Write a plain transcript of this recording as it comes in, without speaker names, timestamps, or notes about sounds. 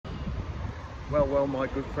Well, my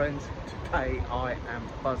good friends, today I am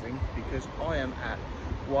buzzing because I am at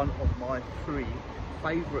one of my 3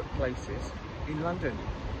 favourite places in London.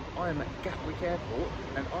 I am at Gatwick Airport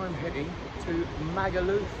and I'm heading to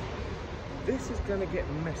Magaluf. This is going to get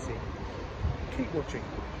messy. Keep watching.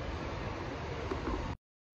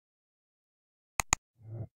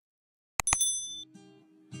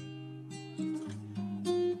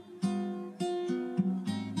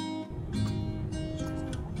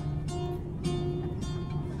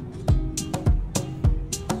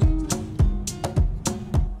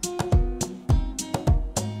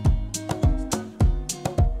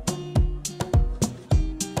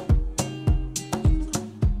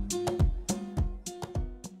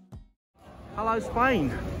 Hello Spain.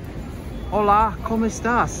 Hola, ¿cómo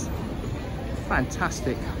estás?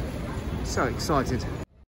 Fantastic. So excited.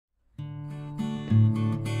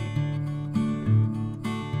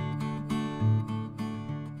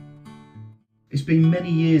 It's been many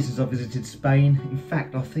years since I visited Spain. In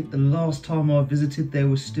fact, I think the last time I visited they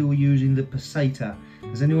were still using the peseta.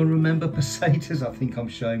 Does anyone remember pesetas? I think I'm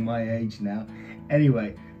showing my age now.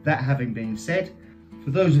 Anyway, that having been said,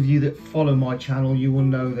 for those of you that follow my channel, you will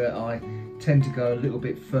know that I tend to go a little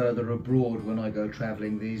bit further abroad when I go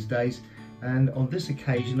travelling these days, and on this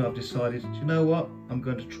occasion I've decided, you know what, I'm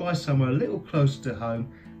going to try somewhere a little closer to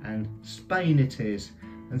home, and Spain it is.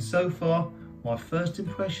 And so far my first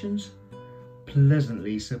impressions,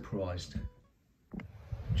 pleasantly surprised.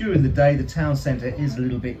 During the day the town centre is a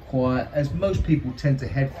little bit quiet as most people tend to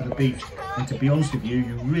head for the beach, and to be honest with you,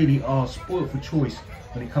 you really are spoilt for choice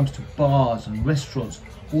when it comes to bars and restaurants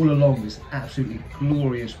all along this absolutely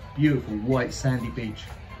glorious, beautiful white sandy beach.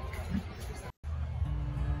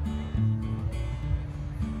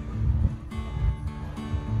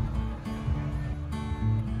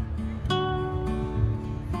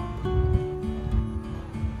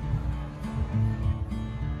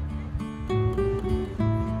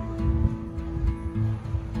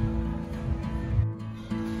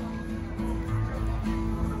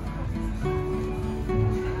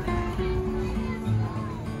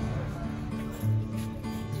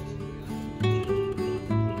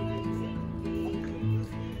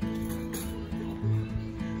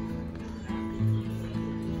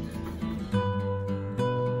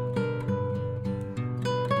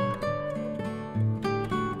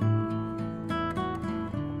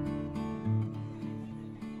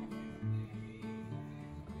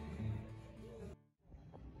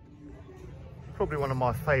 Probably one of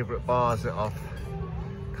my favourite bars that I've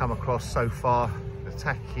come across so far, the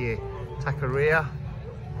Taqueria.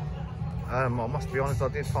 I must be honest, I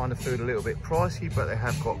did find the food a little bit pricey, but they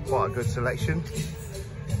have got quite a good selection.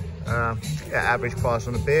 Yeah, average price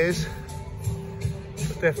on the beers,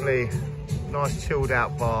 but definitely nice chilled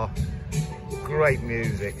out bar, great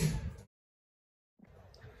music.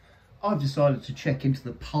 I've decided to check into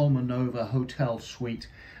the Palma Nova Hotel Suite.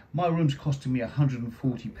 My room's costing me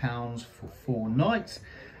 £140 for 4 nights.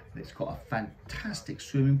 It's got a fantastic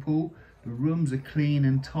swimming pool. The rooms are clean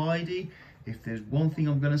and tidy. If there's one thing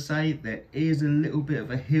I'm going to say, there is a little bit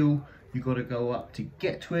of a hill you've got to go up to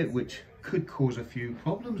get to it, which could cause a few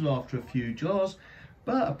problems after a few jars.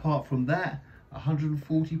 But apart from that,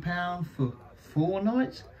 £140 for 4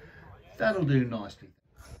 nights, that'll do nicely.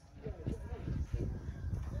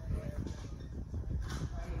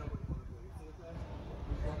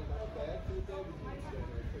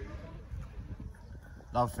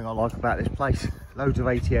 Another thing I like about this place, loads of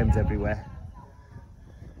ATMs everywhere.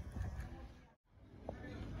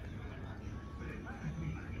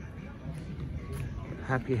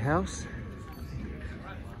 Happy house.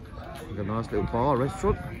 With a nice little bar,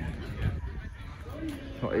 restaurant.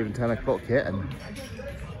 Not even 10 o'clock yet and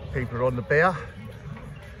people are on the beer.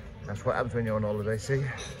 That's what happens when you're on holiday, see?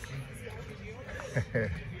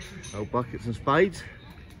 Old buckets and spades.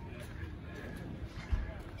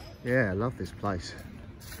 Yeah, I love this place.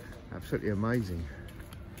 Absolutely amazing.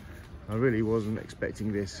 I really wasn't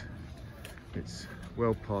expecting this. It's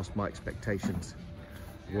well past my expectations.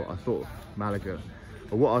 What I thought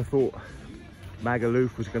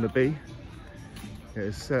Magaluf was going to be. It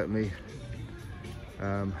has certainly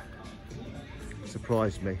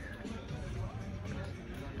surprised me.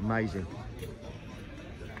 Amazing.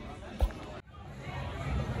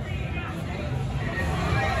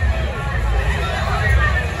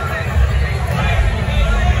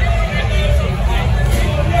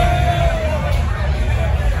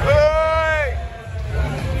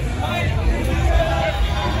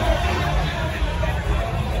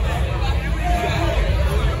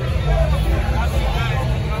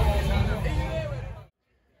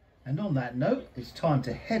 And on that note, it's time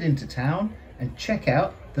to head into town and check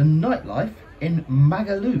out the nightlife in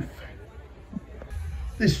Magaluf.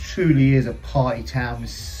 This truly is a party town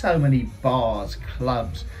with so many bars,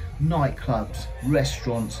 clubs, nightclubs,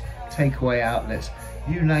 restaurants, takeaway outlets,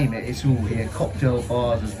 you name it, it's all here. Cocktail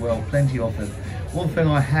bars as well, plenty of them. One thing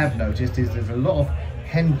I have noticed is there's a lot of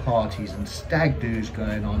hen parties and stag do's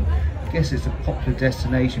going on. I guess it's a popular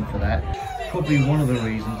destination for that. Probably one of the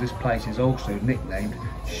reasons this place is also nicknamed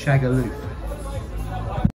Shagaluf.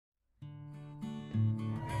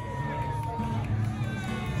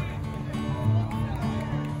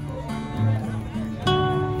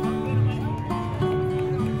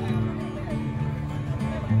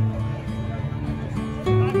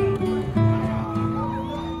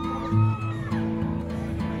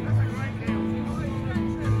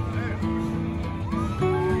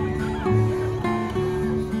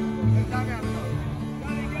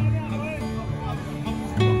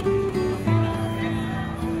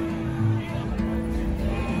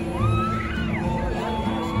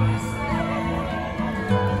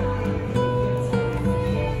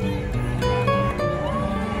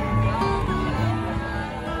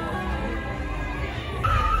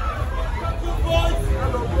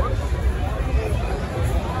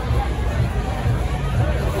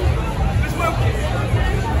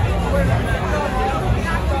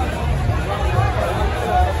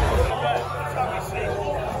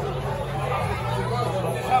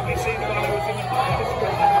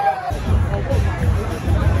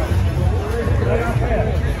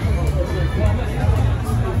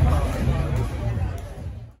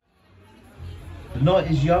 The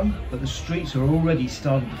night is young, but the streets are already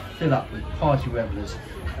starting to fill up with party revellers.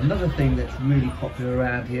 Another thing that's really popular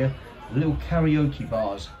around here, little karaoke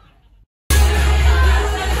bars.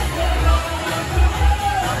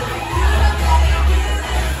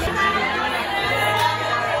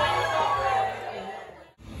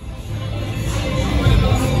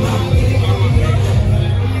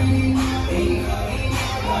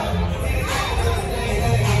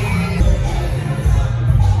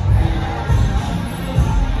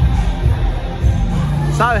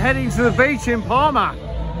 So heading to the beach in Palma.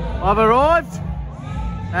 I've arrived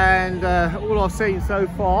and all I've seen so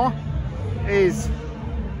far is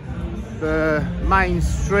the main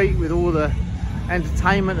street with all the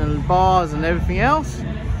entertainment and bars and everything else,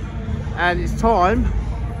 and it's time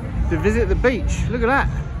to visit the beach. Look at that,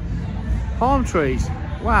 palm trees.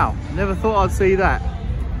 Wow, never thought I'd see that.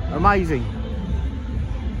 Amazing.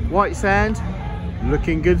 White sand,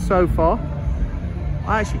 looking good so far.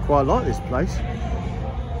 I actually quite like this place.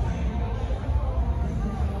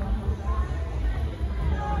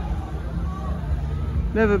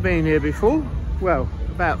 Never been here before. Well,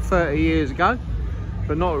 about 30 years ago,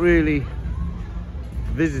 but not really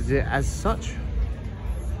visited it as such.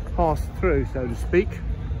 Passed through, so to speak.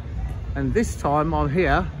 And this time I'm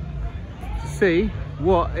here to see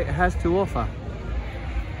what it has to offer.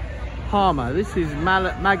 Palma. This is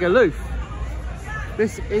Magaluf.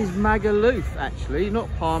 This is Magaluf, actually, not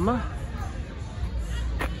Palma.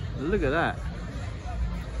 Look at that.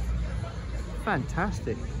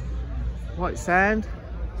 Fantastic. White sand.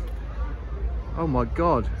 Oh my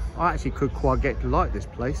god, I actually could quite get to like this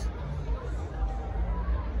place.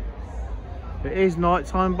 It is night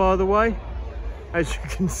time, by the way, as you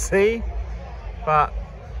can see, but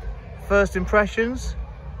first impressions,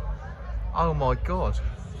 oh my god.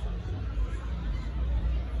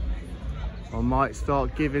 I might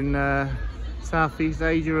start giving Southeast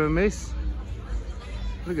Asia a miss.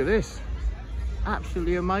 Look at this,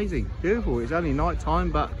 absolutely amazing, beautiful. It's only night time,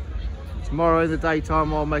 but tomorrow in the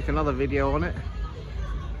daytime I'll make another video on it,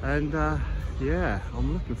 and yeah,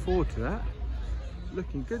 I'm looking forward to that.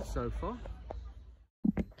 Looking good so far.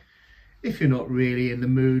 If you're not really in the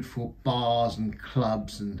mood for bars and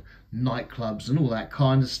clubs and nightclubs and all that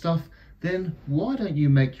kind of stuff, then why don't you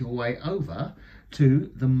make your way over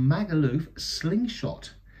to the Magaluf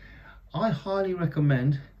Slingshot? I highly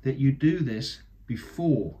recommend that you do this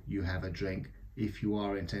before you have a drink, if you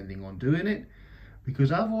are intending on doing it,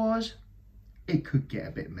 because otherwise it could get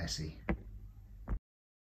a bit messy.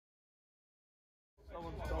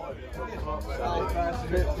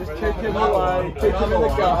 Just kick him away, kick him in the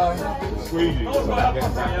gut. Squeeze you. I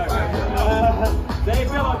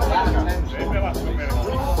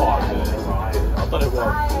thought it was.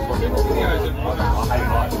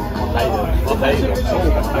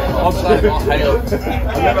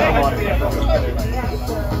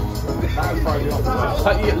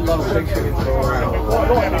 I hate a lot of things to go around.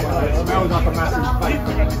 It smells like a massive fake.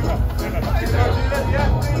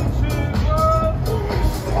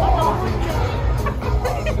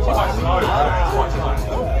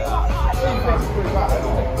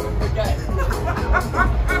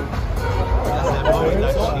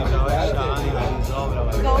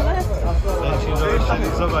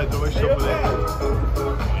 a shot with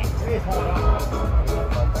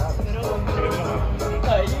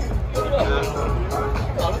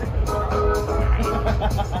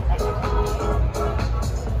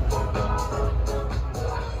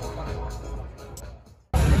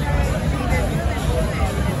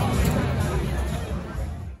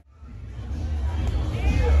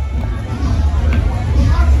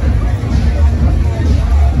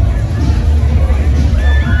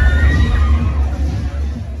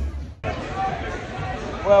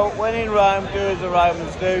Well, when in Rome, do as the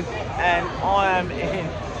Romans do, and I am in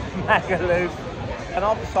Magaluf, and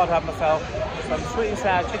I've decided to have myself some sweet and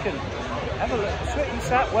sour chicken. Have a look, sweet and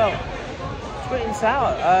sour, well, sweet and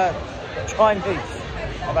sour, Chinese.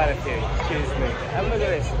 I've had a few, excuse me. Have a look at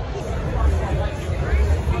this.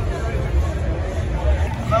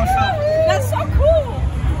 That's so cool!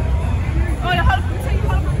 Oh,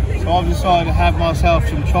 So I've decided to have myself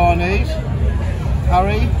some Chinese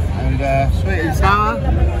curry and sweet and sour,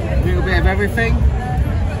 a little bit of everything.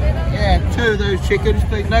 Yeah, 2 of those chickens,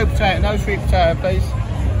 please. No potato, no sweet potato, please.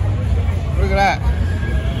 Look at that.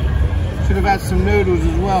 Should have had some noodles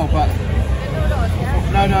as well, but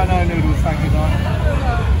no noodles, thank you, guys.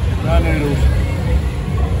 No noodles.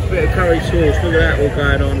 Bit of curry sauce. Look at that, all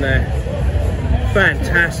going on there.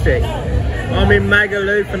 Fantastic. I'm in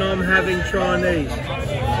Magaluf and I'm having Chinese.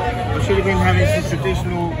 I should have been having some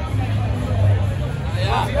traditional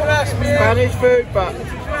Spanish food, but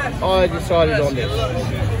I decided on this.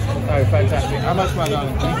 Oh, fantastic. How much, my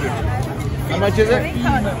darling? Thank you. How much is it?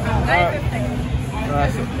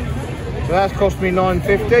 That's it. So that's cost me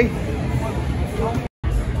 $9.50.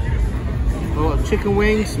 I've got chicken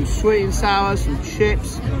wings, some sweet and sour, some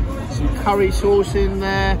chips, some curry sauce in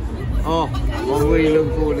there. Oh, I'm really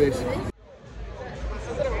looking forward to this.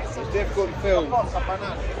 It's difficult to film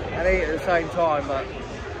and eat at the same time, but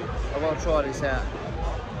I want to try this out.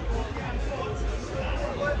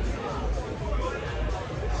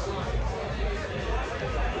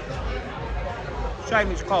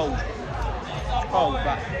 Shame it's cold. It's cold,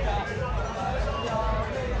 but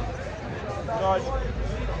nice.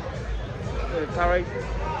 Bit of curry.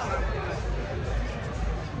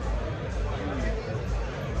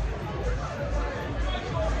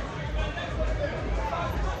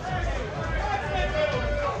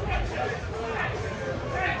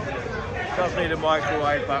 Does need a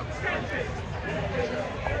microwave, but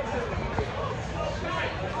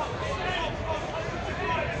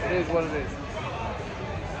it is what it is.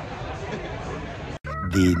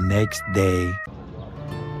 The next day.